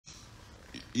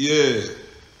Yeah,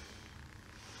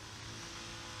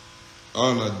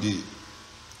 on a day.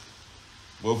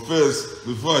 But first,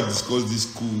 before I discuss this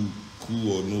cool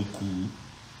or no cool,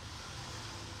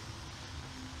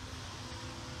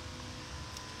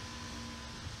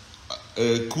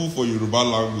 cool for Yoruba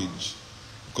language.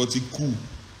 Koti cool.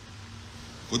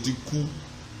 Koti cool.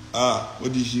 Ah,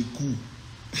 what is she cool?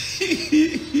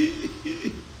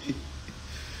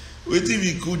 What if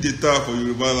we cool data for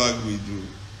Yoruba language? Bro?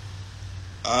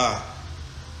 Ah.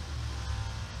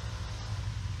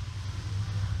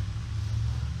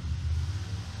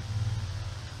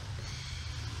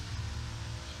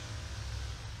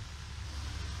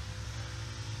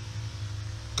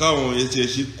 Káwọn yẹn tiẹ̀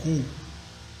ṣe cool.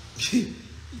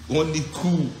 Wọ́n ní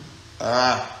cool.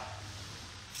 Ah.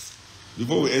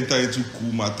 Before we enter into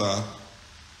cool matter,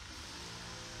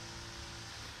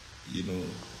 you know,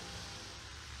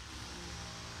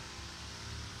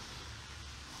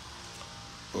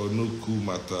 or no cool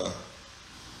matter,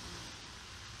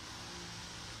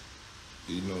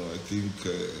 you know, I think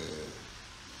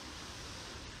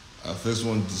I first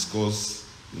want to discuss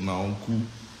now cool.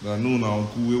 I know now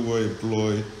cool we will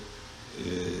employ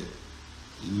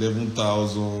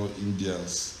 11,000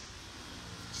 Indians.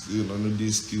 Still not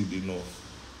they skilled enough.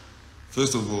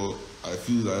 First of all, I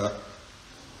feel that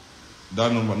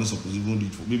that number not supposed to even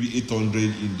reach for maybe 800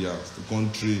 Indians to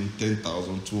come train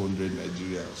 10,200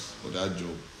 Nigerians for that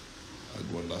job. I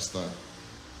go understand.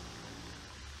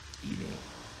 You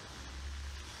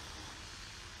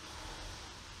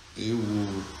know.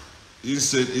 He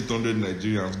said 800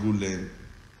 Nigerians go learn.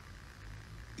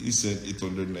 He said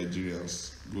 800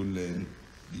 Nigerians go learn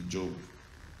the job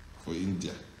for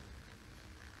India.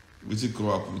 Which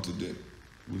will happen to them.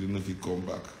 We don't know if he come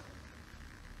back.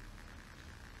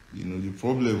 You know, the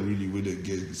problem really where they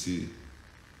get is say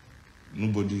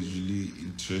nobody is really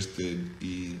interested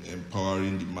in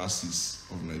empowering the masses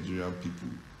of Nigerian people.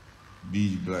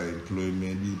 Be it by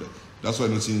employment, be it by, that's why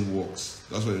nothing works.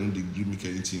 That's why they don't agree make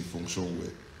anything function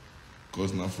well.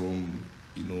 Because now from,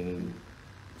 you know,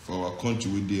 for our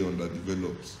country we they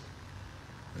underdeveloped.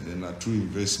 And then a true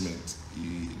investment,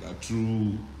 a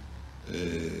true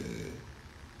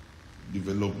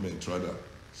development rather,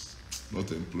 not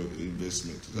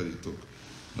investment, that's how they talk.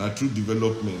 Now true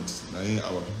development, now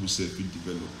our people say we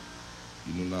develop.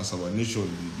 You know, now as our nation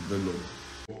we develop.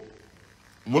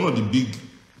 One of the big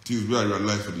things where I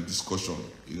realize for the discussion,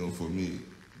 you know, for me,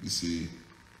 is say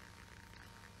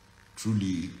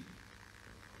truly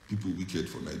people wicked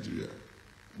for Nigeria.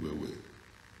 Well.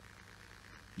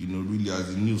 You know, really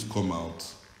as the news come out,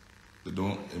 they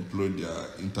don't employ their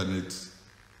internet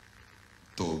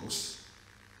thugs,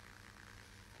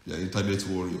 their internet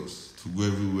warriors to go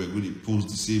everywhere, where they post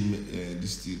the same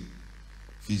this thing.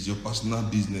 If it's your personal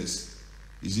business,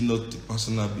 is it not the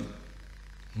personal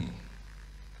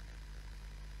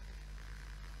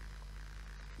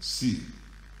See,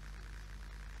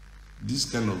 this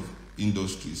kind of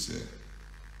industries,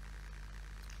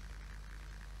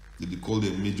 they call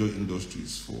them major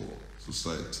industries for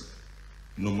society.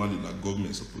 Normally, the government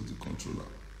is supposed to control them.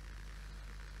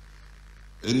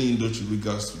 Any industry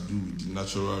regards to do with the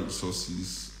natural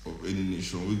resources of any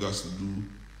nation, regards to do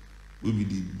will be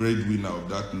the breadwinner of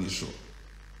that nation.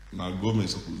 Now, government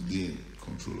is supposed to be in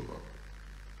control of it.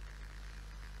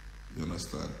 You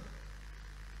understand?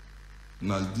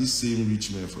 Now, this same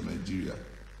rich man from Nigeria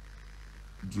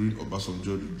during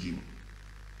Obasanjo regime,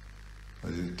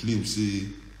 and they claim say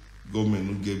government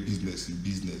no get business in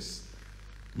business.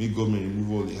 Make government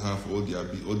remove all the hand for all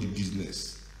the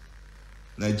business.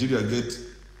 Nigeria get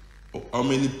how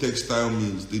many textile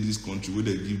mills did this country where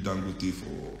they give Dangote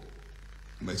for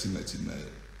 1999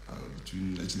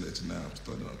 between 1999 and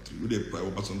 2003. Where they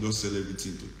Obasanjo just sell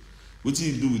everything to. What do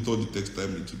you do with all the textile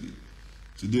mill today?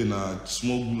 Today now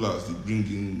small gullahs they bring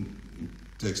in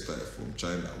textile from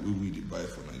China, where we they buy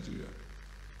for Nigeria.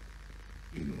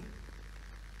 You know.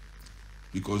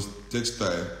 Because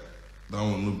textile, that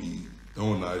one no be, that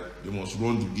one they must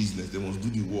run the business, they must do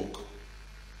the work.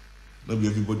 Not be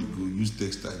everybody go use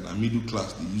textile. Now middle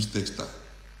class they use textile.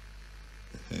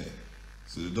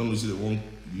 So they don't know say they want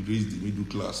you raise the middle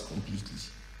class completely.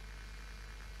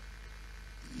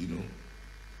 You know.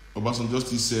 Obasanjo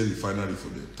just sell refinery for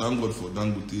them. Thank God for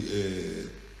Dangote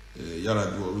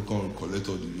Yaradua, we can collect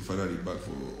all the refinery back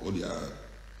for all the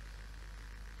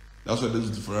that's why those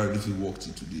refinery if it worked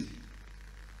in today.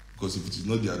 Because if it is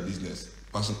not their business,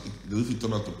 if it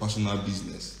turn out to personal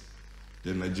business,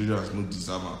 then Nigeria has no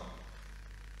deserver.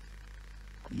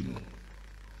 You know.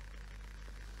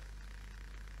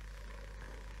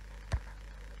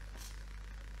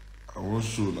 I want to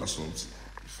show you something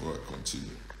before I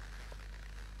continue.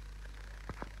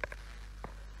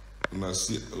 Now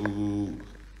see, oh,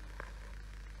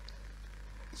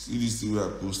 see this thing where I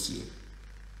post here.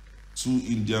 2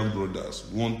 Indian brothers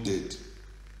wanted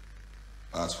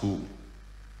at home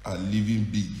are living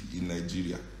big in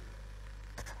Nigeria.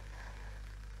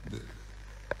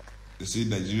 They say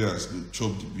Nigerians will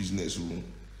chop the business room.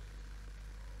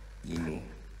 You know.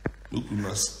 Look,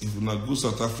 if you go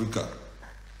South Africa,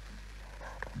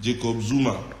 Jacob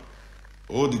Zuma,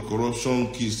 all the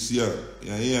corruption cases here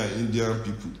Indian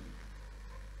people,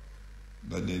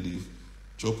 that then they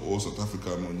chop all South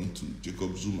Africa money to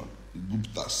Jacob Zuma, the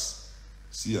Guptas.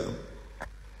 See ya.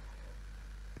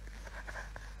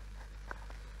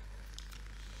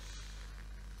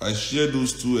 I share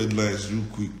those 2 headlines real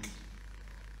quick.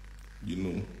 You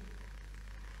know.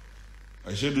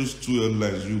 I share those 2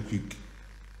 headlines real quick.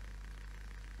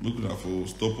 Looking for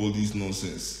stop all this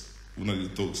nonsense. When they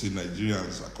talk, say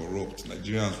Nigerians are corrupt,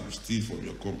 Nigerians will steal from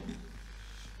your company.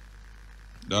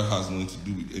 That has nothing to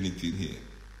do with anything here.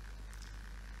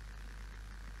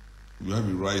 We have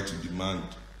a right to demand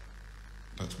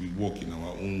that we work in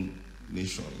our own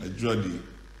nation.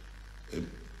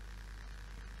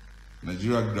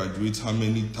 Nigeria graduates how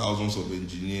many thousands of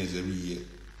engineers every year?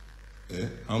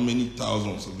 How many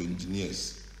thousands of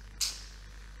engineers?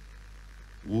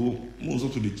 Well, most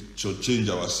of it should change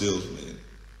ourselves, man.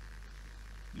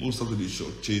 Most of it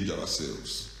should change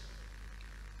ourselves.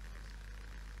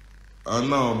 And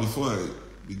now, before I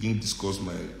begin to discuss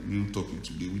my real topic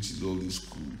today, which is all this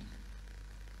coup,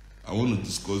 I want to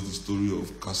discuss the story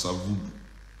of Kasavubu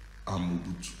and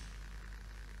Mobutu.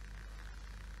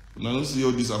 And I don't see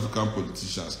all these African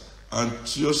politicians, and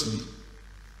seriously,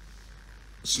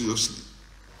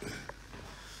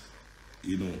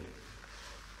 you know,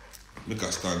 make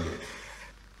a stand there.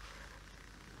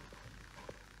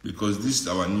 Because this is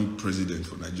our new president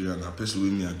for Nigeria, and a person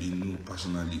with me have been known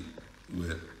personally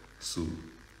well. So,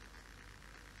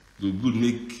 the good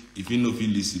make, if you know if you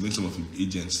listen, make some of your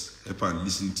agents help and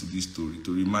listen to this story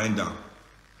to remind them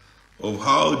of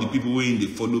how the people when they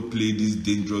follow play this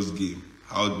dangerous game,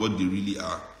 what they really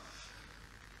are.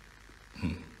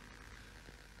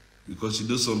 Because you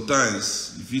know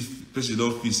sometimes if you person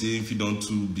don't feel say if you don't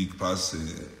too big pass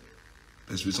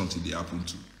person something they happen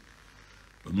to.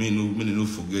 But may no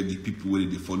forget the people where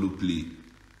they follow play.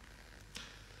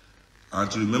 And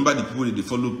to remember the people that they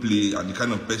follow play and the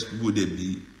kind of people they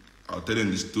be, I'll tell them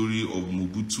the story of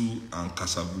Mobutu and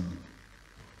Kasavubu.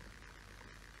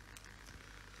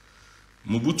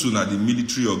 Mobutu na the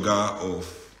military oga of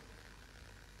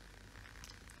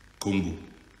Congo.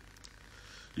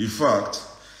 In fact,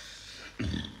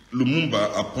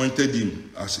 Lumumba appointed him,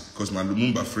 because my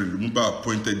Lumumba friend, Lumumba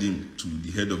appointed him to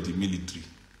the head of the military.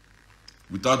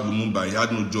 Without Lumumba, he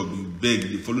had no job. He begged,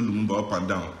 they followed Lumumba up and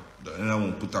down.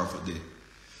 Anyone put out for there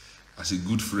as a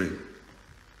good friend.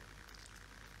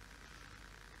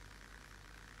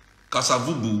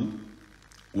 Kasavubu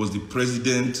was the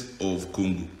president of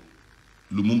Congo.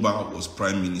 Lumumba was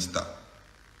prime minister.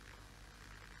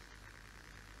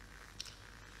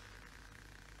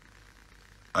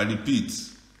 I repeat,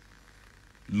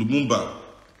 Lumumba,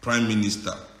 prime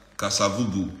minister,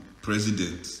 Kasavubu,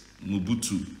 president,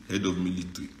 Mobutu, head of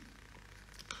military.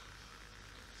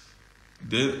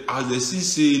 Then, as they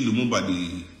say Lumumba,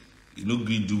 they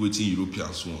agree do what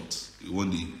Europeans want. They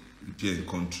want the European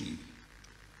country,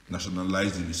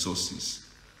 nationalize the resources,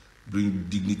 bring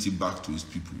dignity back to his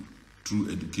people through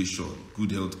education,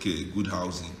 good health care, good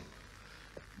housing.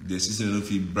 The system no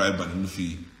fit bribe and no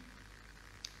fit.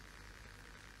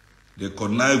 They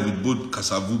connive with both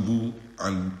Kasavubu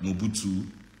and Mobutu.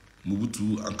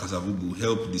 Mobutu and Kasavubu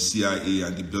helped the CIA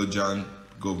and the Belgian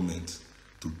government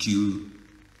to kill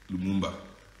Lumumba.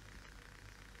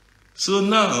 So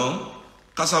now,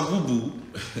 Kasavubu,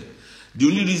 the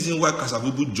only reason why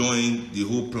Kasavubu joined the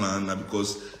whole plan is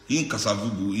because in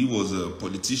Kasavubu, he was a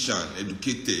politician,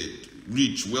 educated,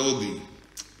 rich, wealthy.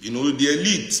 You know, the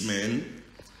elite, man.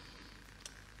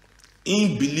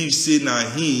 He believes, say,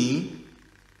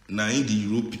 the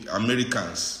European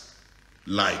Americans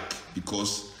like,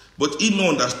 because, but he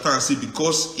don't understand, say,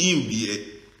 because he be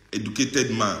a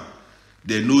educated man,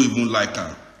 they no even like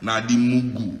him. Now the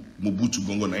Mobutu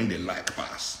Gongo, na they like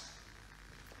pass.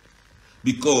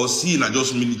 Because he not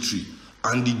just military,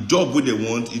 and the job what they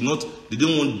want is not, they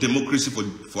don't want democracy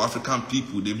for African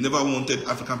people. They've never wanted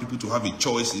African people to have a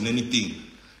choice in anything.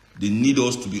 They need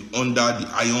us to be under the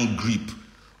iron grip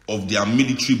of their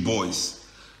military boys.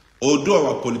 Although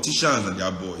our politicians are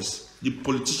their boys, the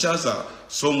politicians are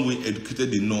some way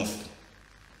educated enough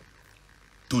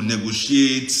to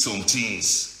negotiate some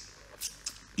things.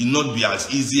 It not be as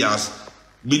easy as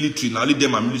military. Now let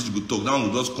them and military go talk. Now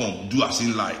we just come, do as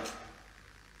in like.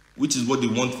 which is what they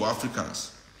want for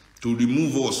Africans, to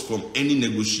remove us from any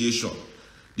negotiation.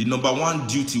 The number one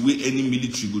duty where any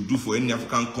military would do for any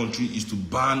African country is to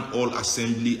ban all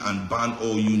assembly and ban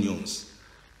all unions.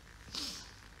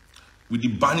 With the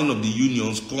banning of the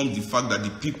unions comes the fact that the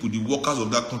people, the workers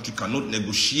of that country cannot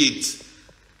negotiate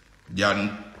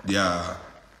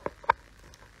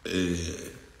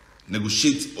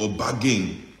negotiate or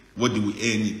bargain what they will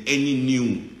earn in any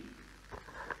new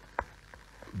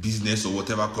business or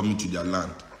whatever coming to their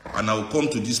land. And I will come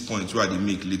to this point where they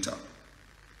make later.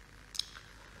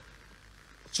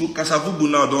 So Kasavubu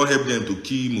now don't help them to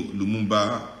kill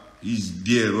Lumumba. He's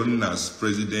there running as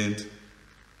president.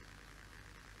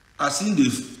 I seen they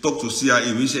talk to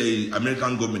CIA, which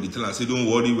American government, they tell them, say, don't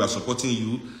worry, we are supporting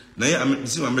you. Now, the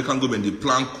same American government, they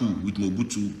plan coup with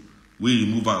Mobutu, we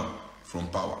remove him from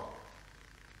power.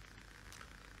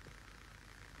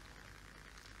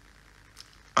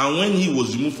 And when he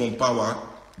was removed from power,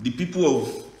 the people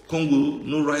of Congo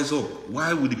no rise up.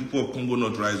 Why would the people of Congo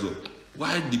not rise up?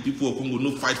 Why did the people of Congo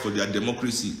no fight for their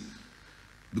democracy?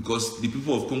 Because the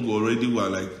people of Congo already were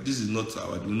like, this is not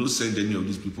our, we will not send any of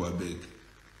these people, I beg.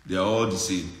 They are all the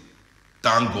same.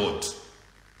 Thank God.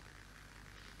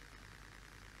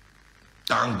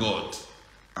 Thank God.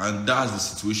 And that's the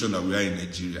situation that we are in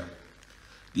Nigeria.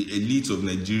 The elite of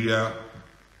Nigeria,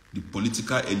 the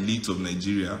political elite of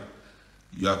Nigeria,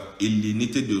 you have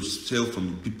alienated yourself from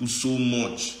the people so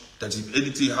much that if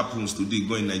anything happens today,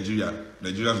 go in Nigeria,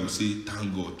 Nigerians will say,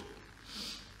 thank God.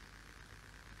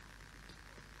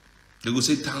 They will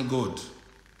say, thank God.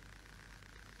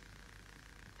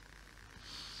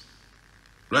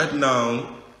 Right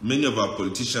now, many of our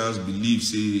politicians believe,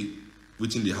 say,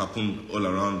 waiting they happen all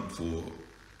around for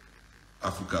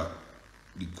Africa.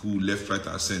 The coup, left, right,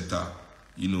 and center.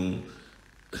 You know,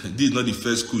 this is not the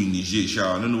first coup in Niger.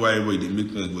 I don't know why everybody they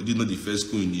make noise, but this is not the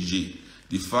first coup in Niger.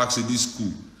 The fact that this coup,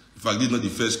 in fact, this is not the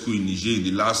first coup in Niger in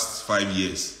the last 5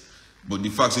 years. But the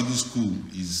fact that this coup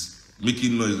is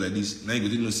making noise like this, now you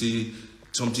can say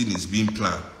something is being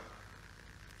planned.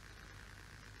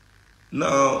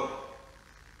 Now,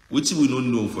 what we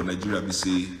don't know for Nigeria, we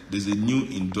say there's a new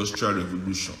industrial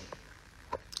revolution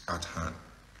at hand.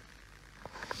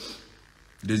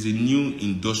 There's a new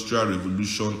industrial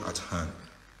revolution at hand.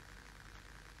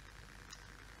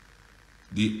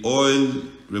 The oil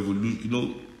revolution, you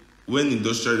know, when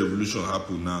industrial revolution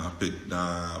happened now,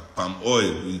 palm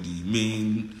oil with the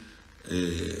main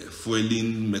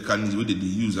fueling mechanism where they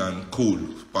use, and coal.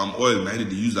 Palm oil, now they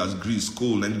use as grease,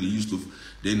 coal, now they use to.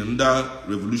 Then another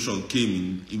revolution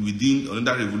came within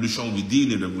another revolution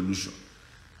within a revolution.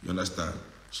 You understand?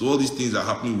 So all these things are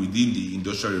happening within the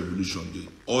industrial revolution. The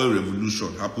oil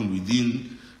revolution happened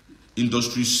within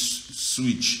industry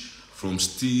switch from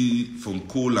steel, from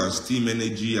coal and steam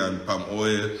energy and palm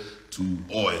oil to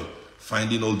oil,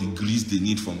 finding all the grease they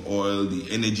need from oil,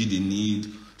 the energy they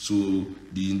need. So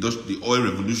the oil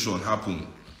revolution happened.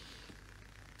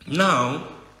 Now,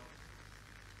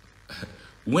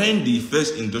 when the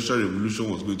first industrial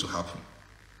revolution was going to happen,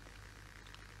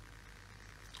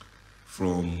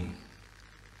 from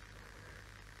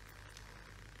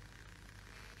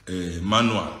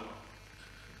manual,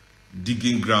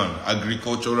 digging ground,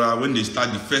 agricultural, when they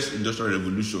start the first industrial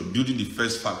revolution, building the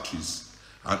first factories,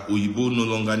 and Oyibo no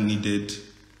longer needed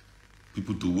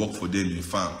people to work for them in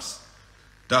farms.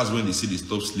 That's when they say they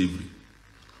stopped slavery.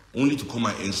 Only to come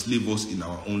and enslave us in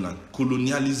our own land.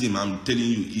 Colonialism, I'm telling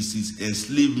you, is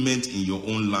enslavement in your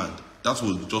own land. That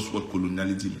was just what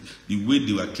colonialism is. The way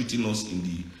they were treating us in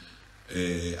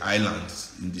the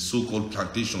islands, in the so-called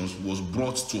plantations, was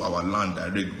brought to our land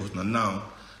direct, because now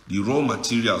the raw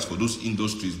materials for those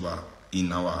industries were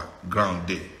in our ground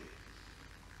there.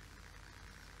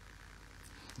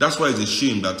 That's why it's a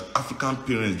shame that African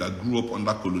parents that grew up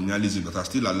under colonialism, that are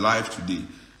still alive today,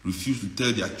 refuse to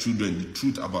tell their children the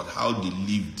truth about how they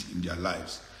lived in their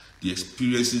lives, the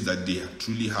experiences that they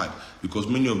truly had, because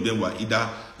many of them were either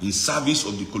in service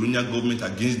of the colonial government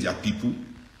against their people,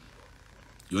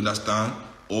 you understand,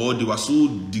 or they were so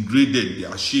degraded, they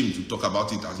are ashamed to talk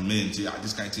about it as men, say,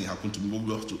 this kind of thing happened to me, but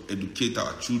we have to educate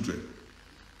our children.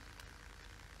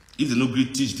 If they don't agree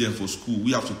teach them for school,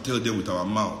 we have to tell them with our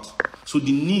mouth. So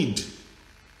the need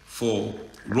for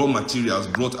raw materials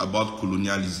brought about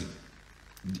colonialism.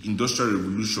 The Industrial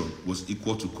Revolution was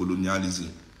equal to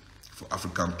colonialism for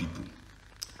African people.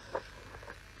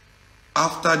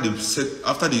 After they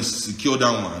secured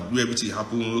that one, where everything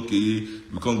happened, okay,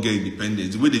 we can't get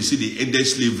independence. The way they say they ended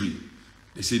slavery,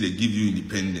 they say they give you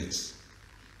independence.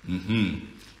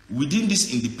 Within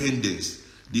this independence,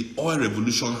 the oil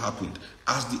revolution happened.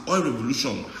 As the oil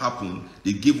revolution happened,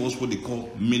 they gave us what they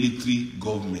call military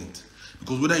government.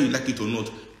 Because whether you like it or not,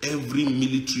 every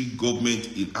military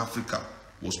government in Africa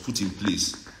was put in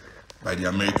place by the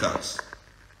Americans.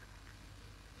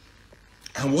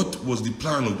 And what was the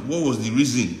plan? What was the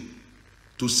reason?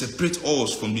 To separate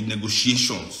us from the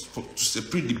negotiations, to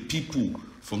separate the people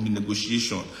from the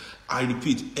negotiation. I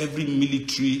repeat, every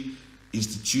military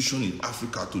institution in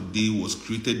Africa today was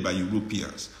created by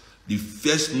Europeans. The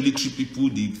first military people,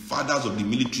 the fathers of the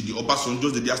military, the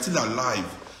Obasanjos, they are still alive.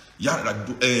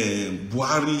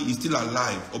 Buhari is still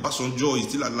alive. Obasanjo is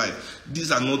still alive.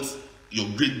 These are not your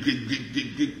great.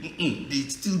 They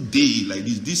still day like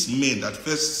this. These men that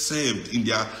first served in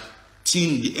their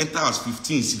teen, they enter as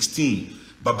 15, 16.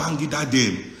 Babangida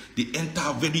them, they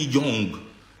enter very young.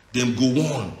 Them go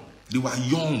on. They were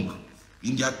young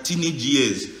in their teenage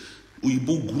years.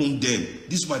 Oyibo grown them.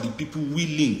 These were the people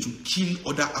willing to kill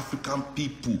other African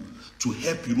people to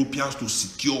help Europeans to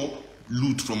secure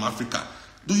loot from Africa.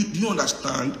 Do you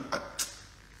understand?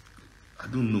 I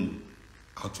don't know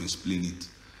how to explain it.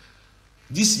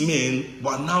 These men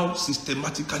were now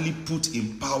systematically put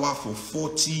in power for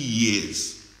 40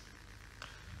 years.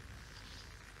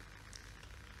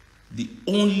 The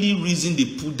only reason they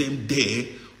put them there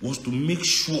was to make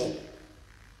sure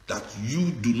that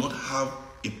you do not have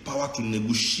a power to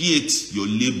negotiate your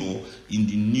labor in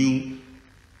the new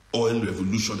oil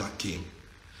revolution that came.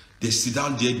 They sit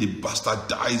down there, they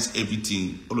bastardize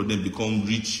everything. All of them become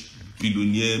rich,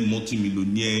 billionaire,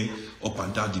 multi-millionaire, up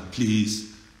and down the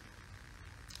place.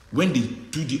 When they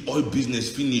do the oil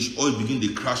business finish, oil begin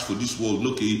to crash for this world,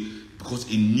 okay, because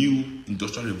a new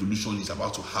industrial revolution is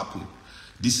about to happen.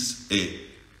 This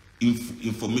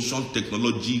information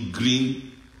technology,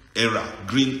 green era,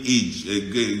 green age,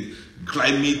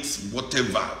 climate,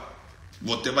 whatever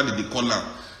that they call it,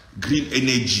 green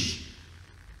energy,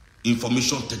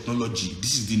 information technology.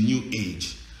 This is the new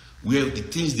age where the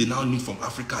things they now need from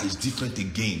Africa is different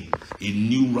again. A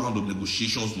new round of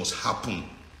negotiations must happen.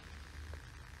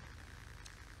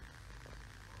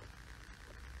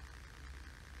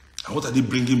 And what are they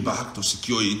bringing back to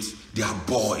secure it? They are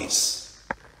boys.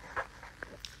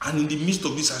 And in the midst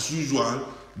of this, as usual,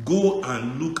 go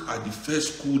and look at the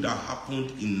first coup that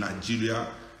happened in Nigeria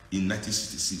in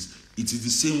 1966. It is the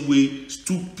same way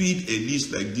stupid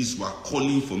elites like this were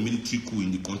calling for military coup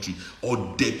in the country, or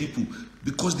dead people,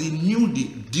 because they knew the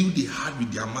deal they had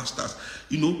with their masters.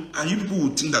 You know, and you people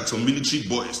would think that some military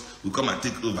boys will come and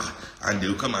take over and they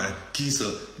will come and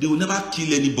kill. They will never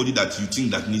kill anybody that you think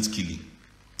that needs killing.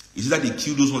 Is it that they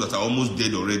kill those ones that are almost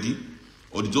dead already,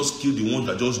 or they just kill the ones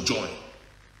that just join?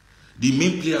 The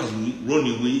main players will run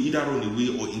away, either run away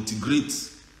or integrate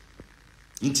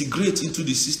into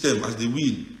the system as they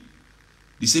will.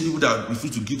 The same people that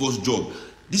refuse to give us job.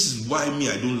 This is why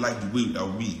I don't like the way that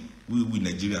we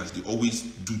Nigerians, they always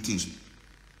do things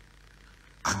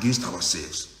against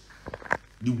ourselves.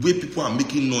 The way people are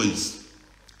making noise,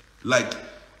 like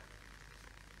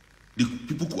the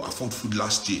people could afford food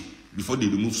last year before they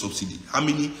removed subsidy. How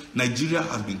many? Nigeria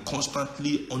has been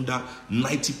constantly under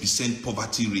 90%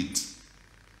 poverty rate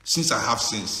since I have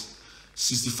since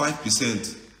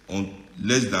 65% on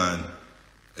less than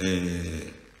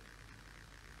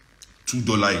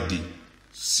 $2 a day.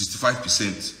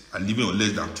 65% are living on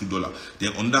less than $2.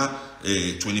 Then under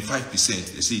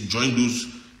 25%, they say join those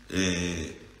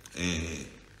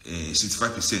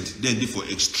 65%. Then they for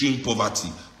extreme poverty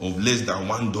of less than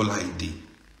 $1 a day.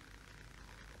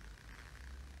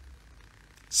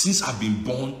 Since I've been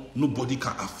born, nobody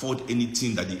can afford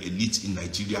anything that the elite in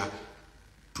Nigeria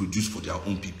produce for their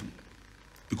own people,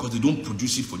 because they don't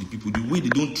produce it for the people. The way they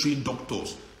don't train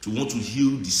doctors to want to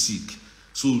heal the sick.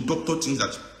 So doctor thinks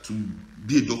that to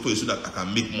be a doctor is so that I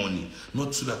can make money,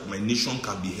 not so that my nation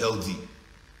can be healthy.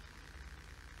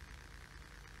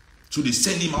 So they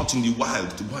send him out in the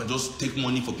wild to go and just take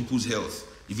money for people's health.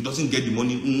 If he doesn't get the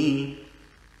money,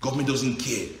 government doesn't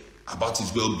care about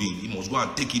his well-being. He must go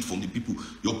and take it from the people.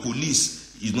 Your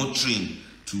police is not trained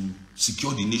to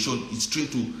secure the nation. It's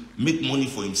trained to make money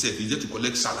for himself. He's there to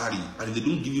collect salary. And if they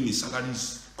don't give him his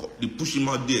salaries, they push him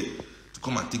out there to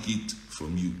come and take it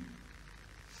from you.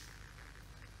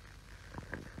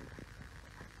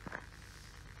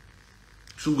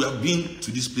 So we have been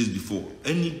to this place before.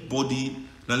 Anybody,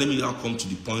 now let me now come to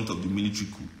the point of the military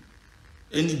coup.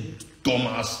 Any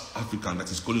dumbass African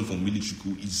that is calling for military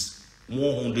coup is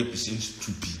 100%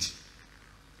 stupid.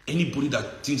 Anybody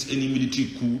that thinks any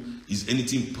military coup is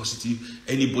anything positive,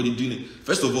 anybody doing it.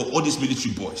 First of all these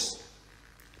military boys,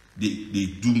 they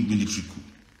do military coup,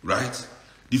 right?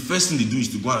 The first thing they do is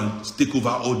to go and take over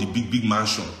all the big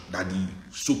mansion that the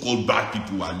so-called bad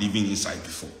people are living inside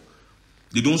before.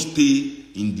 They don't stay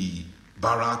in the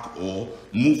barrack or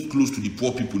move close to the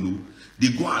poor people, they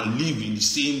go and live in the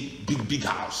same big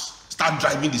house, start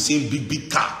driving the same big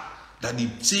car that the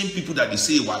same people that they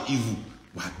say were evil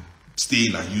were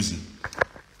staying and using.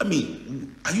 I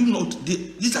mean, are you not?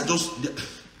 These are just.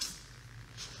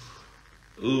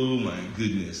 Oh my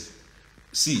goodness.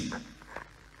 See,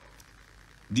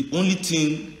 the only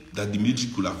thing that the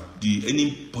military could have,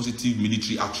 any positive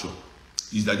military action,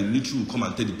 is that the military will come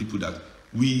and tell the people that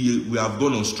we have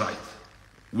gone on strike.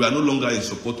 We are no longer in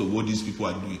support of what these people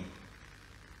are doing.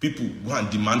 People go and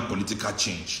demand political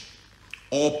change.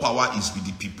 All power is with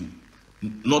the people,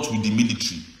 not with the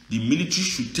military. The military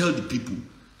should tell the people,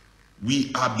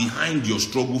 we are behind your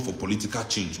struggle for political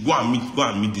change. Go and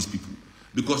meet these people.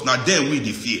 Because now then we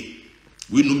the fear.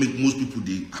 We don't make most people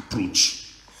they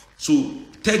approach. So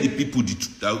tell the people the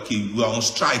truth that okay, we are on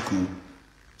strike,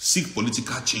 seek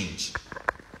political change.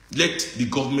 Let the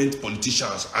government,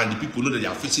 politicians, and the people know that they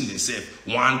are facing themselves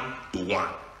one to one.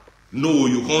 No,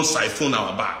 you can't siphon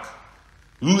our back.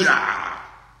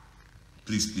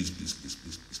 Please.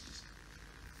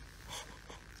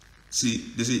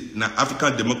 See, they say now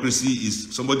African democracy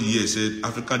is, somebody here said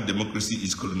African democracy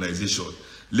is colonization.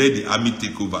 Let the army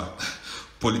take over.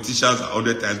 Politicians are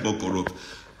 100 times more corrupt.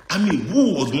 I mean,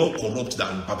 who was more corrupt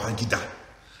than Babangida?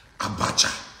 Abacha?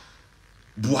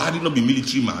 Buhari not be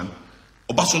military man?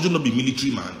 Obasanjo not be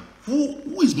military man?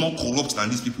 Who is more corrupt than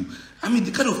these people? I mean,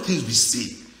 the kind of things we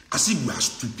say, as if we are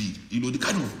stupid. You know, the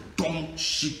kind of dumb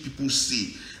shit people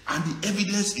say. And the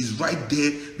evidence is right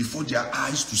there before their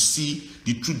eyes to see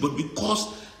the truth. But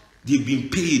because they've been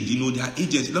paid, you know, they are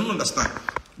agents. You don't understand.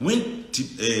 When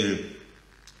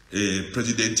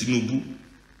President Tinubu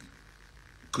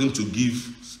came to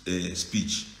give a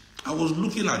speech, I was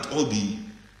looking at all the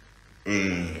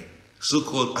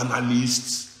so-called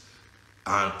analysts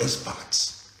and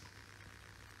experts.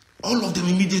 All of them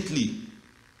immediately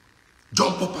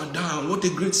jump up and down. What a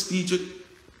great speech.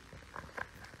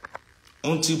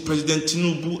 Until President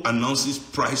Tinubu announces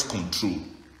price control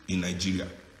in Nigeria.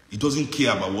 He doesn't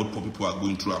care about what poor people are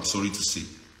going through, I'm sorry to say.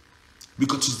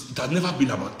 Because it has never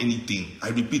been about anything. I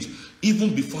repeat,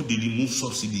 even before they remove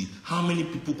subsidy, how many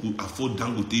people could afford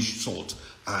Dangote salt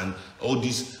and all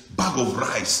this bag of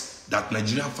rice that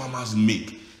Nigerian farmers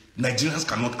make? Nigerians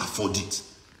cannot afford it.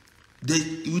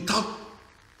 Without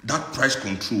that price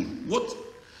control, what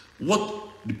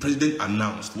the president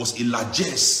announced was a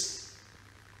largesse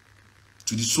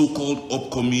to the so-called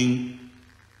upcoming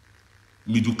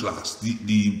middle class,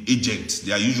 the agents,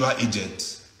 their usual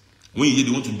agents. When you hear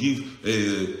they want to give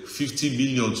 50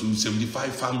 million to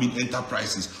 75 farming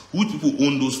enterprises, which people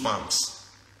own those farms?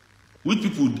 Which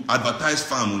people advertise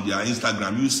farm on their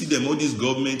Instagram? You see them, all this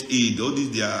government aid, all this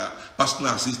their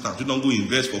personal assistants. You don't go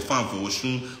invest for farm, for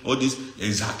Oshun, all this.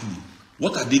 Exactly.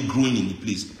 What are they growing in the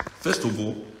place? First of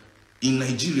all, in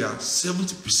Nigeria,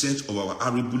 70% of our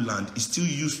arable land is still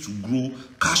used to grow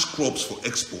cash crops for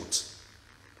export.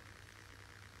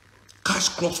 Cash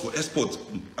crops for export.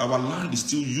 Our land is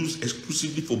still used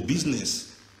exclusively for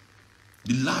business.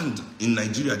 The land in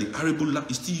Nigeria, the arable land,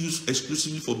 is still used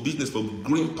exclusively for business, for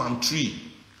growing palm tree,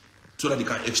 so that they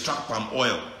can extract palm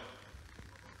oil.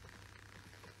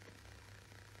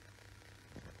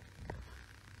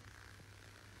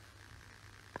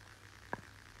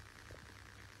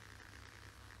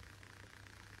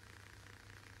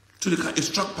 So they can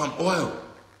extract palm oil.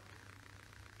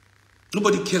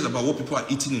 Nobody cares about what people are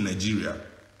eating in Nigeria.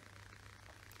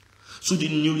 So the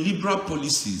neoliberal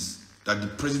policies that the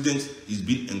president is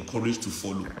being encouraged to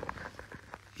follow,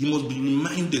 he must be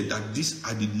reminded that these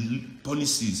are the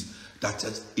policies that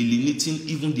are alienating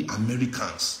even the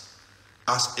Americans.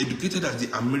 As educated as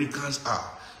the Americans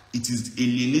are, it is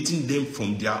alienating them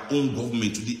from their own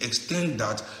government to the extent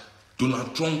that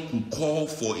Donald Trump could call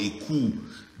for a coup,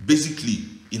 basically,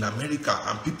 in America,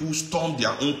 and people storm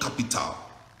their own capital.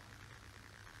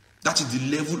 That is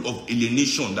the level of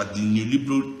alienation that the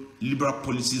liberal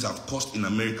policies have caused in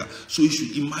America. So you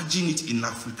should imagine it in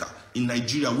Africa, in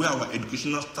Nigeria, where our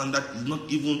educational standard is not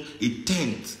even a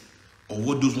tenth of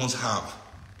what those ones have.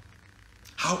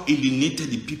 How alienated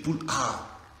the people are.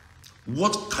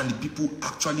 What can the people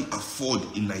actually afford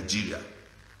in Nigeria?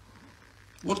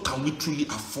 What can we truly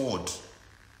afford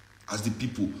as the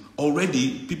people?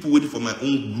 Already, people waiting for my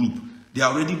own group, they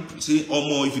are already saying, oh,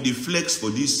 more if you flex for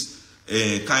this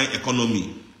kind of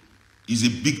economy, is a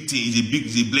big thing,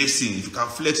 is a blessing. If you can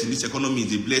flex in this economy,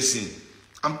 it's a blessing.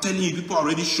 I'm telling you, people are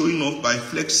already showing off by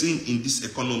flexing in this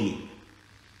economy.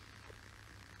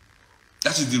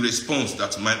 That is the response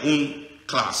that my own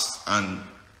class and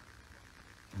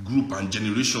group and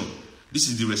generation, this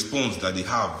is the response that they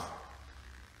have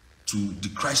to the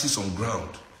crisis on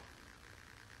ground.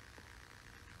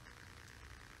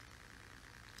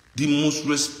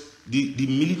 The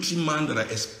military man that I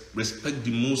respect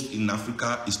the most in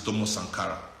Africa is Thomas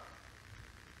Sankara.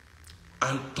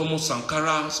 And Thomas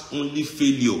Sankara's only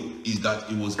failure is that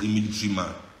he was a military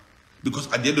man. Because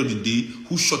at the end of the day,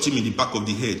 who shot him in the back of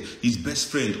the head? His best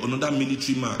friend, another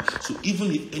military man. So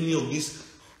even if any of these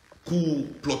coup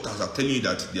plotters are telling you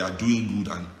that they are doing good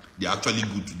and they are actually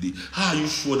good today, how are you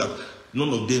sure that none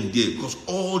of them there? Because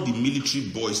all the military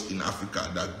boys in Africa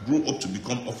that grow up to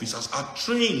become officers are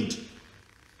trained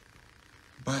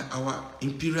by our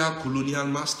imperial colonial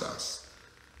masters,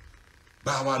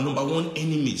 by our number one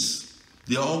enemies.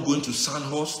 They are all going to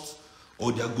Sandhurst,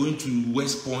 or they are going to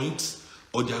West Point,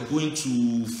 or they are going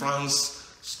to France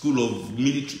School of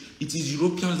Military. It is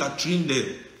Europeans that train them,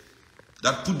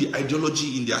 that put the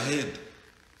ideology in their head.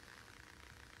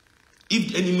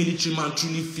 If any military man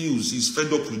truly feels he's fed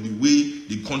up with the way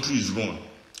the country is run,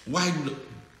 why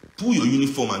pull your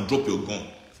uniform and drop your gun?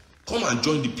 Come and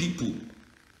join the people.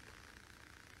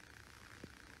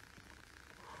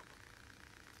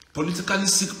 Politically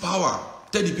seek power.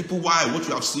 Tell the people why, what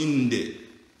you have seen in there.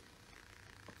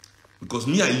 Because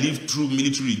me, I lived through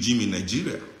military regime in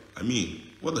Nigeria. I mean,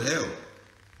 what the hell?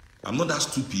 I'm not that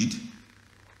stupid.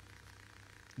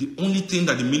 The only thing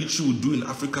that the military will do in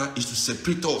Africa is to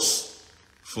separate us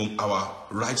from our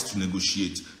right to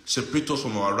negotiate. Separate us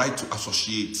from our right to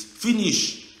associate.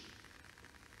 Finish.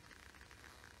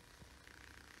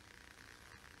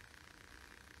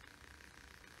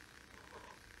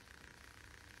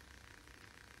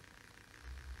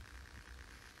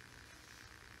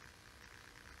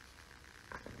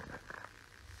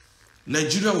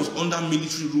 Nigeria was under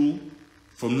military rule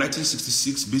from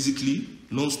 1966, basically,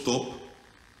 non-stop,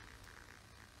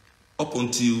 up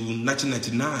until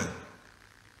 1999.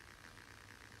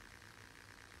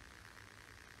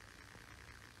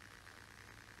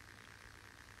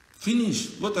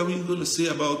 Finish. What are we going to say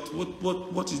about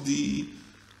what is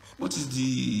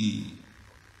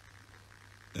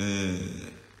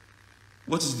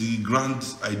the grand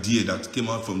idea that came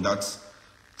out from that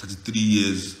 33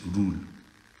 years rule?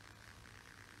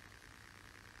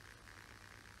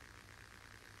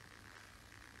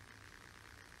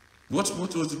 What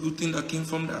was the good thing that came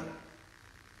from that?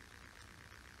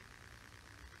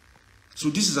 So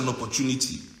this is an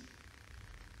opportunity.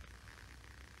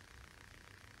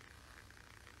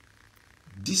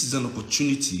 This is an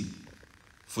opportunity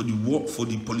for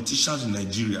the politicians in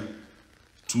Nigeria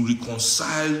to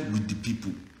reconcile with the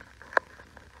people.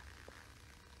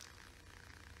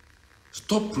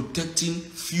 Stop protecting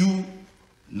few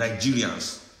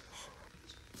Nigerians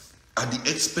at the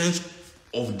expense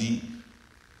of the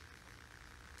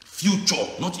future,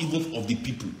 not even of the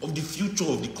people, of the future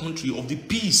of the country, of the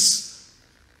peace.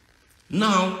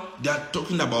 Now they are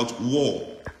talking about war.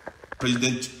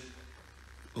 President,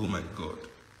 oh my God.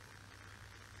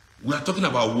 We are talking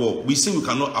about war. We say we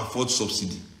cannot afford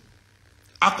subsidy.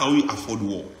 How can we afford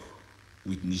war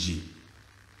with Niger?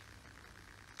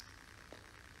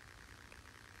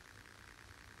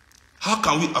 How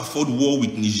can we afford war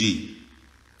with Niger?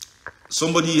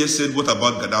 Somebody here said, what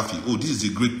about Gaddafi? Oh, this is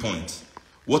a great point.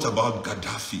 What about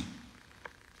Gaddafi?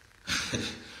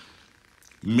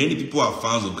 Many people are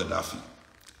fans of Gaddafi.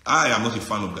 I am not a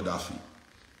fan of Gaddafi.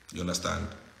 You understand?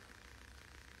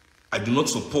 I do not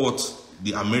support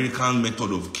the American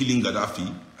method of killing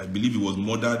Gaddafi. I believe he was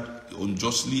murdered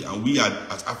unjustly, and we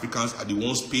as Africans are the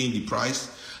ones paying the price,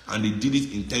 and they did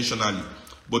it intentionally.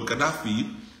 But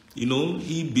Gaddafi, you know,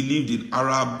 he believed in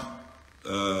Arab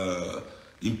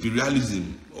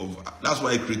imperialism. That's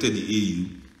why he created the AU,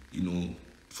 you know,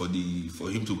 for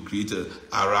him to create an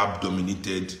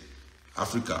Arab-dominated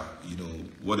Africa, you know,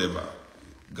 whatever.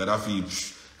 Gaddafi,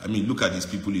 I mean, look at these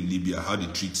people in Libya, how they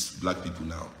treat black people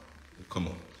now. Come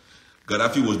on.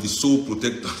 Gaddafi was the sole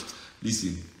protector.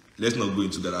 Listen, let's not go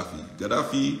into Gaddafi.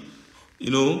 Gaddafi,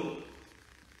 you know,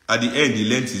 at the end, he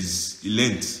learnt,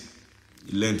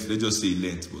 let's just say he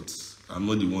learnt, but I'm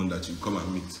not the one that you come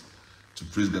and meet to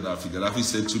praise Gaddafi. Gaddafi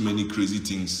said too many crazy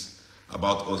things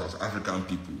about us as African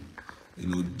people, you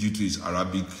know, due to his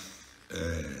Arabic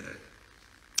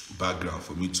background,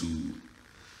 for me to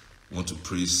want to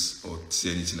praise or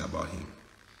say anything about him,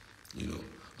 you know.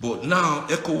 But now,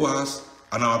 ECOWAS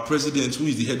and our president, who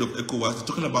is the head of ECOWAS, is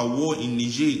talking about war in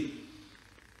Niger.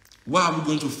 Why are we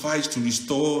going to fight to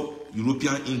restore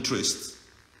European interests?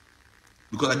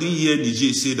 Because I didn't hear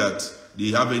Niger say that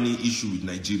they have any issue with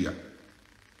Nigeria.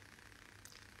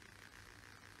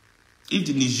 If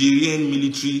the Nigerian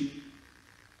military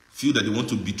feel that they want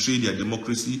to betray their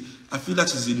democracy, I feel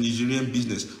that is a Nigerian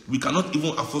business. We cannot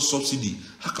even afford subsidy.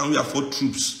 How can we afford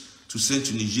troops to send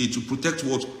to Niger to protect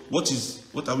what?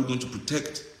 What are we going to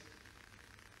protect?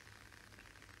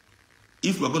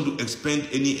 If we're going to expend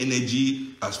any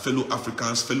energy as fellow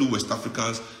Africans, fellow West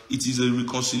Africans, it is a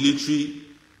reconciliatory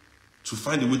to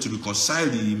find a way to reconcile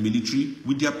the military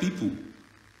with their people.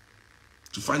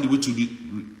 To find a way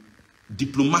to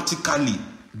diplomatically,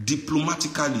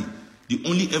 the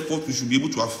only effort we should be able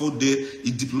to afford there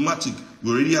is diplomatic.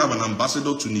 We already have an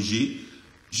ambassador to Niger. You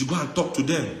should go and talk to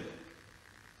them.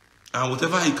 And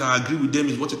whatever you can agree with them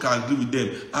is what you can agree with them.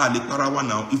 Lekarawa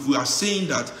now, if we are saying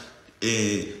that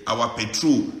our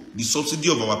petrol, the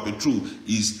subsidy of our petrol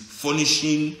is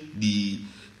furnishing the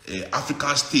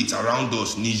African states around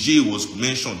us, Niger was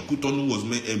mentioned, Cotonou was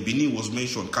mentioned, Benin was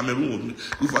mentioned, Cameroon was mentioned.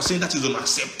 If we are saying that is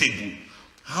unacceptable,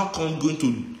 how come going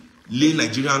to lay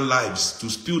Nigerian lives, to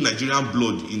spill Nigerian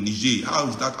blood in Niger? How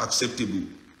is that acceptable?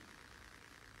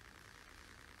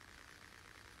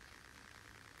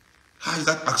 How is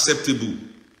that acceptable?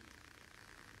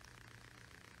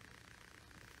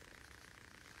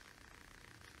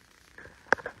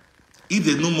 If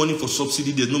there's no money for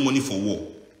subsidy, there's no money for war.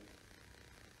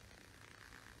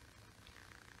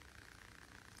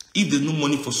 If there's no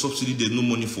money for subsidy, there's no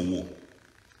money for war.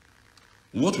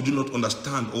 What we do not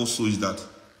understand also is that,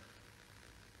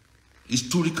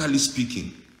 historically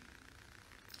speaking,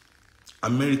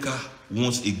 America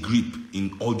wants a grip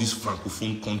in all these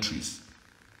Francophone countries.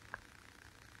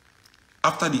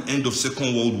 After the end of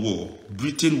Second World War,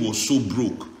 Britain was so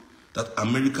broke that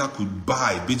America could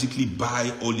basically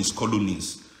buy all its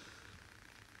colonies.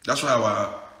 That's why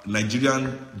our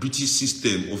Nigerian British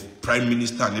system of prime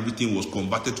minister and everything was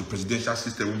converted to presidential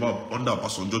system under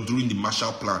Obasanjo during the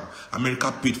Marshall Plan.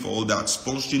 America paid for all that,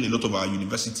 sponsoring a lot of our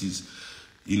universities,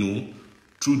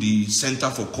 through the Center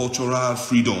for Cultural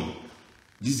Freedom.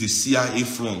 This is the CIA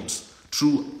front.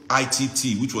 Through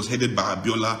ITT, which was headed by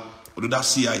Abiola, another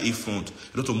CIA front.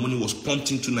 A lot of money was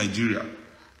pumped into Nigeria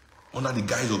under the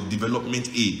guise of development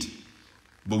aid.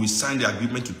 But we signed the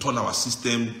agreement to turn our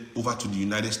system over to the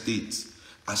United States,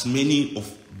 as many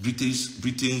of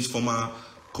Britain's former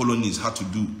colonies had to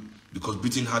do, because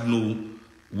Britain had no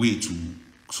way to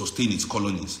sustain its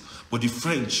colonies. But the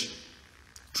French,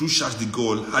 through Charles de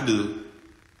Gaulle, had a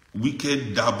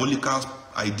wicked, diabolical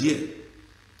idea,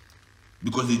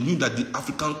 because they knew that the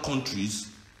African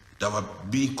countries that were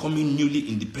becoming newly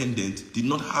independent did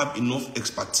not have enough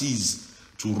expertise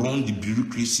to run the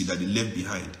bureaucracy that they left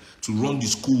behind, to run the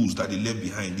schools that they left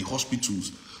behind, the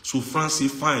hospitals. So France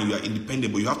said, fine, you are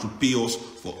independent, but you have to pay us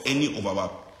for any of our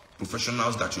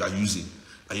professionals that you are using.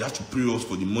 And you have to pay us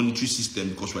for the monetary system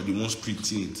because we are the ones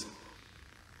printing it.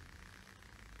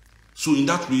 So in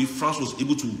that way, France was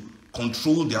able to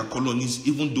control their colonies,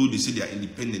 even though they say they are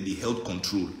independent, they held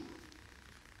control.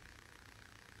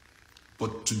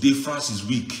 But today, France is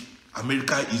weak.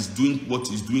 America is doing what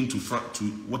it's doing to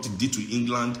what it did to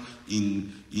England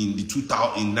in the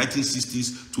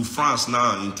 1960s, to France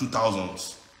now in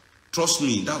 2000s. Trust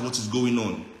me, that's what is going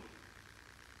on.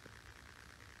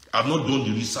 I've not done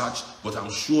the research, but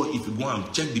I'm sure if you go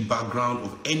and check the background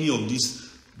of any of these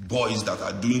boys that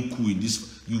are doing coup in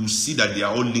this, you will see that they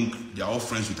are all linked, they are all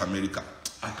friends with America.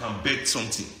 I can bet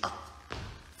something,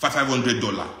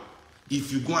 $500.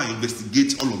 If you go and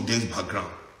investigate all of them's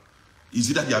background, is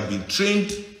it that they have been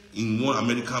trained in one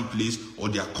American place, or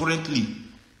they are currently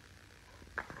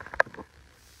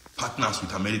partners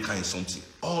with America in something?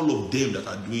 All of them that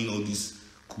are doing all this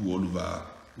coup all over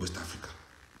West Africa.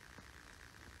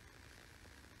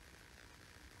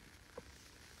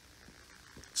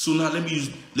 So now let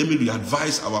me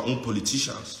re-advise our own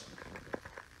politicians.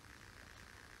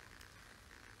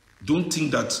 Don't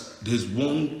think that there's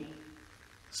one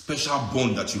special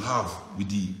bond that you have with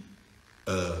the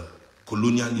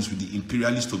colonialists, with the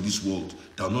imperialists of this world,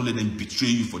 that will not let them betray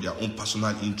you for their own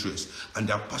personal interest. And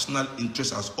their personal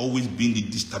interest has always been the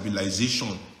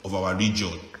destabilization of our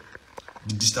region,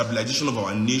 the destabilization of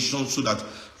our nation, so that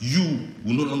you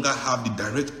will no longer have the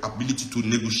direct ability to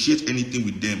negotiate anything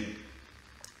with them.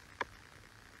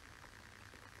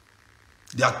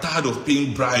 They are tired of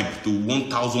paying bribe to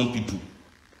 1,000 people.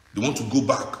 They want to go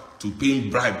back to paying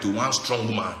bribe to one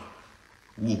strong man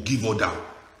who will give order.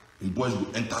 And boys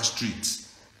will enter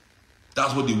streets.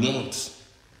 That's what they want.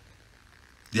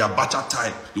 They are Abacha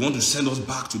type. They want to send us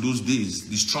back to those days.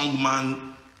 The strong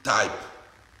man type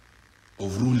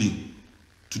of ruling.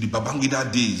 To the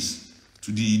Babangida days.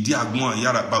 To the Diagmo and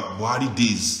Yara Buhari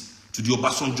days. To the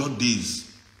Obasanjo days.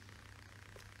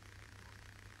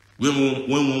 When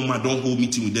one man don't hold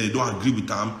meeting with them, they don't agree with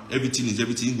them, everything is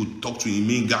everything. You go talk to the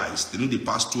main guys. They know they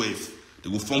pass 12. They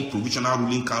go form provisional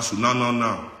ruling council.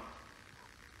 Now.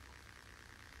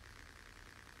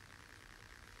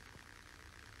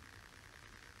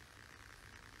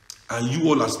 And you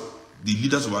all as the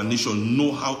leaders of our nation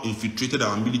know how infiltrated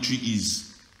our military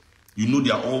is. You know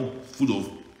they are all full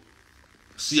of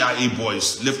CIA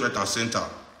boys, left, right, and center.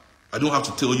 I don't have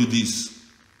to tell you this.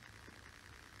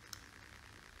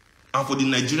 And for the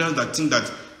Nigerians that think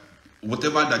that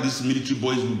whatever that these military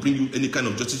boys will bring you any kind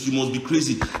of justice, you must be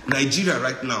crazy. Nigeria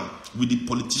right now, with the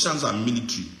politicians and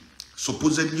military,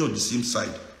 supposedly on the same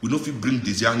side, we don't feel bring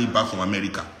Desiani back from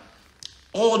America.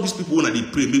 All these people, when they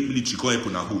pray, make military come up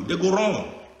on a hole, they go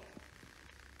wrong.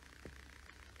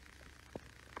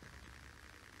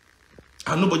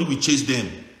 And nobody will chase them.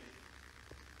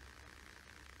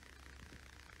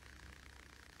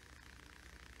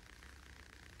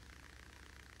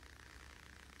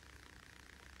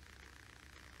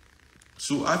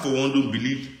 So I, for one, don't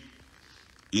believe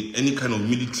in any kind of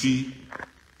military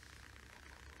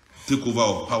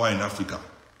takeover of power in Africa.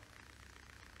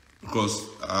 Because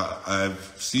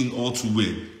I've seen all too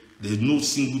well, there's no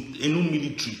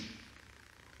military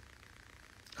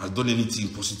has done anything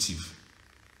positive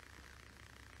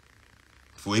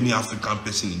for any African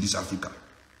person in this Africa.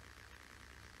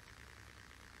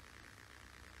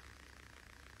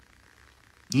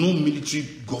 No military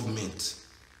government.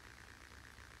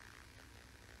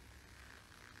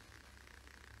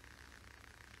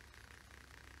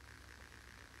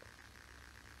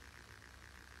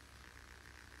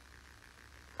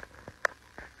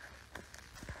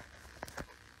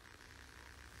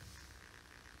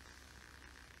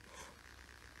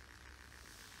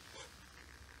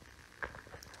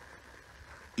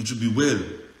 It will be well,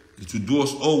 it will do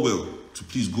us all well to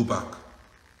please go back.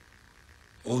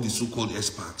 All the so-called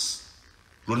experts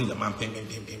running the man, pem, pem,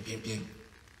 pem, pem, pem, pem.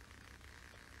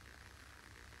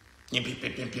 Pem, pem,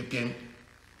 pem, pem, pem, pem.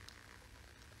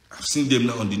 I've seen them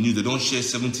now on the news, they don't share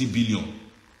 70 billion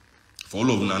for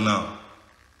all of them now.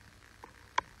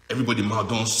 Everybody mouth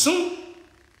down soon,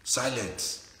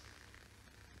 silent.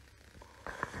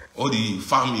 All the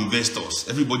farm investors,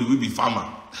 everybody will be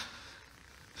farmer.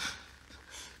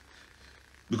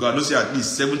 Because I know say at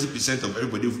least 70% of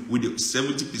everybody, with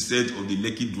 70% of the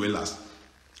Lekki dwellers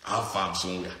have farms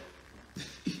somewhere.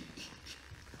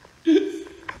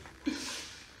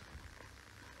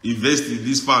 Invest in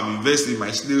this farm, invest in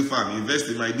my snail farm, invest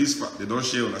in my this farm. They don't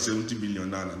share on a 70 billion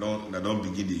now. They don't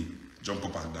begin to jump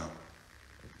up and down.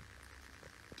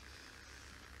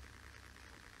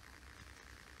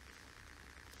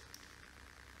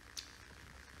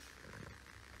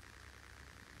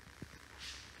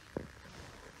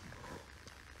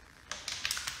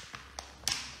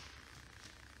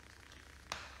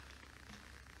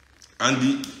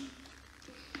 And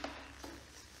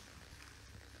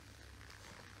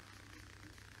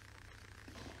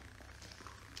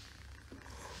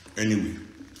anyway,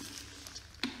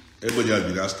 everybody has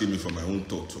been asking me for my own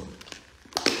thoughts on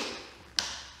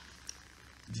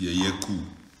the coup.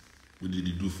 What did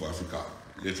he do for Africa?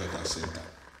 Left, right, and center.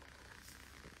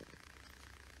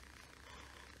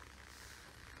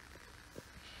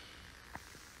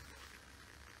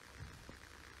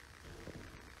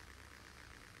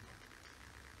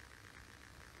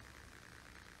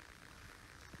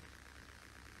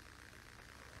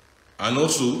 And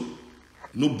also,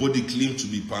 nobody claimed to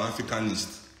be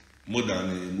Pan-Africanist more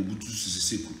than Mobutu Sese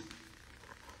Seko.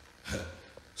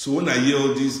 So when I hear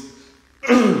all these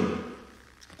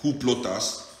coup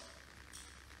plotters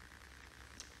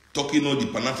talking all the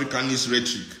Pan-Africanist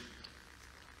rhetoric,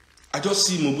 I just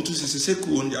see Mobutu Sese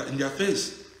Seko in their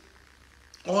face.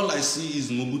 All I see is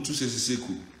Mobutu Sese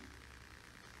Seko.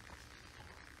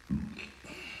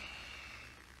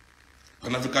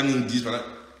 Pan-African this,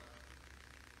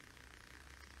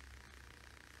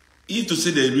 if to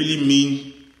say they really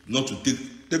mean not to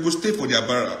take, they go stay for their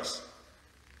barracks.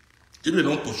 If they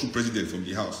don't pursue president from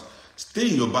the house, stay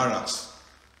in your barracks.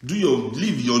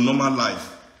 Live your normal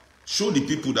life. Show the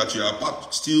people that you are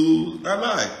part still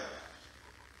alive.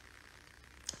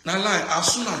 Now,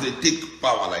 as soon as they take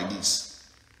power like this,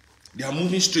 they are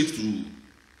moving straight to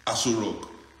Aso Rock,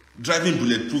 driving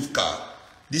bulletproof car.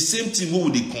 The same thing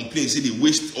who they complain, say they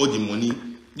waste all the money,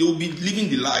 they will be living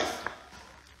the life.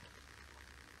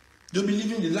 They'll be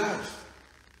living the life.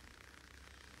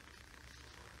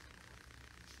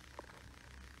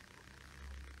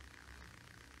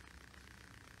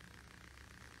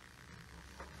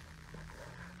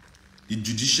 The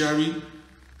judiciary,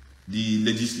 the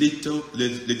legislative,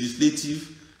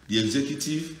 the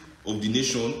executive of the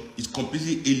nation is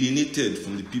completely alienated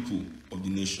from the people of the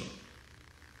nation.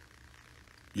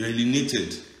 You are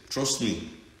alienated, trust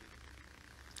me.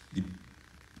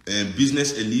 The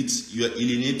business elites, you are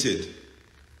alienated.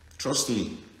 Trust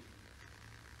me.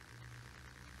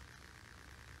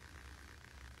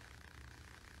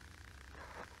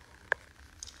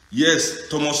 Yes,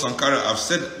 Thomas Sankara. I've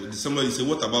said, somebody say,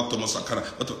 what about Thomas Sankara?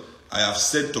 I have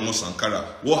said Thomas Sankara.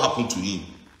 What happened to him?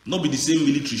 Not be the same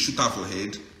military shooter for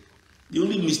head. The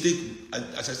only mistake,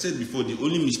 as I said before, the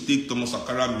only mistake Thomas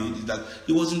Sankara made is that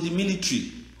he was in the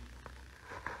military.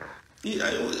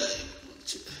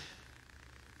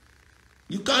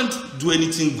 You can't do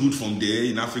anything good from there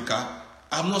in Africa.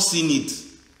 I've not seen it.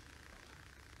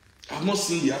 I've not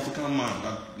seen the African man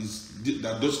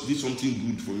that does something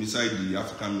good from inside the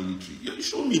African military. You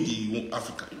show me the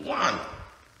African one.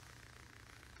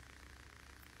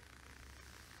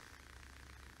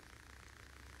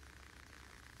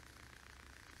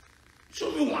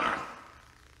 Show me one.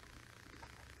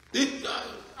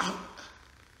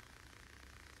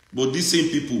 But these same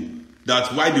people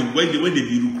that when they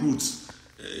be recruits,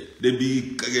 they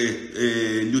be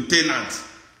lieutenants,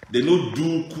 they don't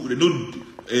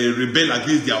rebel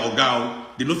against their organ,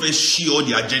 they don't first shear all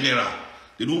their general,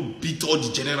 they don't beat all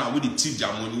the general with the thief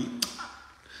their money.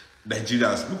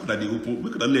 Nigerians, look at the open,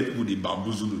 look at the let people they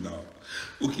bamboozle now.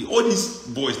 Okay, all these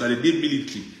boys that they did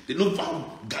military, they don't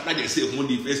gather themselves one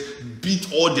day first,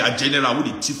 beat all their general with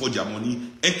the thief all their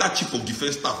money, enter chief of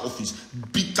defense staff office,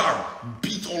 beat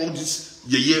all this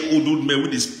old men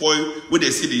with the spoil, where they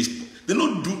say they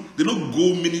don't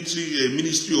go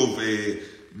ministry of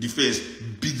defense,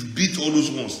 beat all those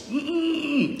ones.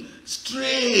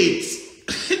 Straight.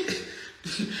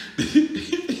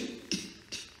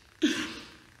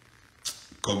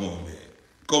 Come on, man.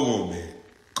 Come on, man.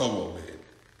 Come on, man.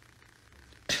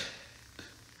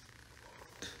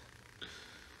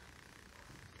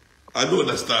 I don't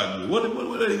understand. What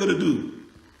are they going to do?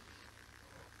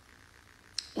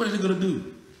 What are they going to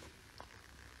do?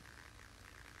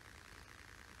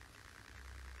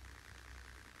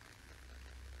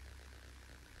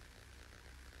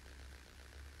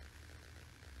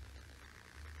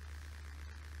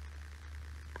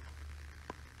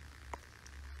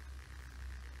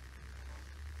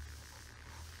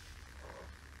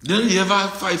 They don't ever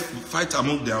fight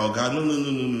among their organ.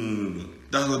 No.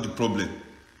 That's not the problem.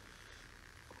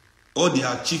 Or they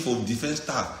are chief of defense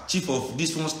staff, chief of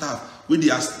this one staff, where they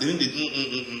are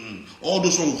all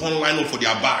those ones will come line up for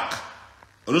their back.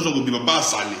 All those ones will be Baba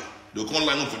Sale. They'll come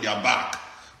line up for their back.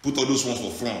 Put all those ones for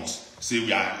front. Say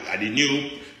we are the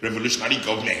new revolutionary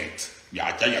government. We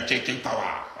are taking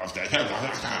power after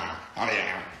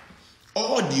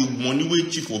all the money way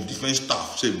chief of defense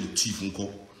staff say the chief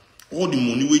uncle. All the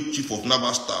money way chief of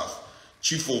naval staff,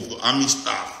 chief of army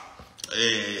staff,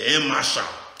 air marshal,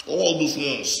 all those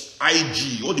ones,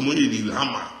 IG, all the money they will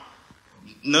hammer.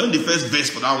 None of the first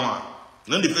vest for that one.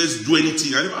 None of the first do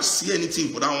anything. I never see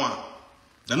anything for that one.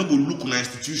 They're not going to look on the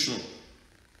institution.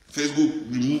 First go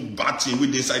remove bad thing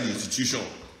with inside the institution.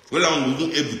 Well, I will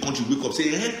help the country wake up, say,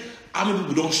 how many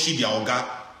people don't shit their organ?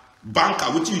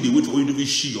 Banker, what do you wait for you to be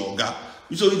shit your organ?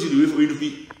 You saw it wait for you to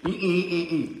be.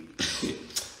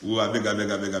 Oh, I beg. I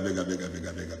beg.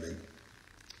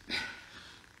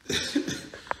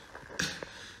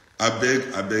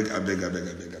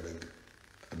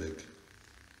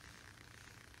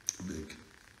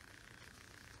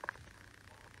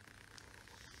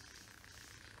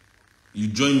 You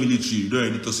join military, you don't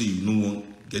ready to say you no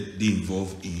one get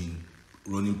involved in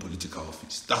running political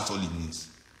office. That's all it means.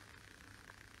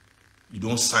 You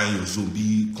don't sign your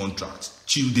zombie contract.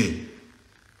 Chill them.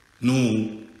 No,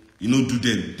 you don't do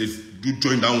them. They do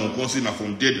join that one. Say now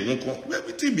from there they won't come.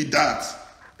 Wait till be that.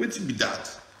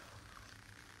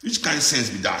 Which kind of sense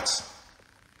be that?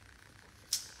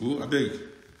 Oh, I beg.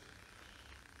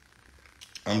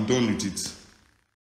 I'm done with it.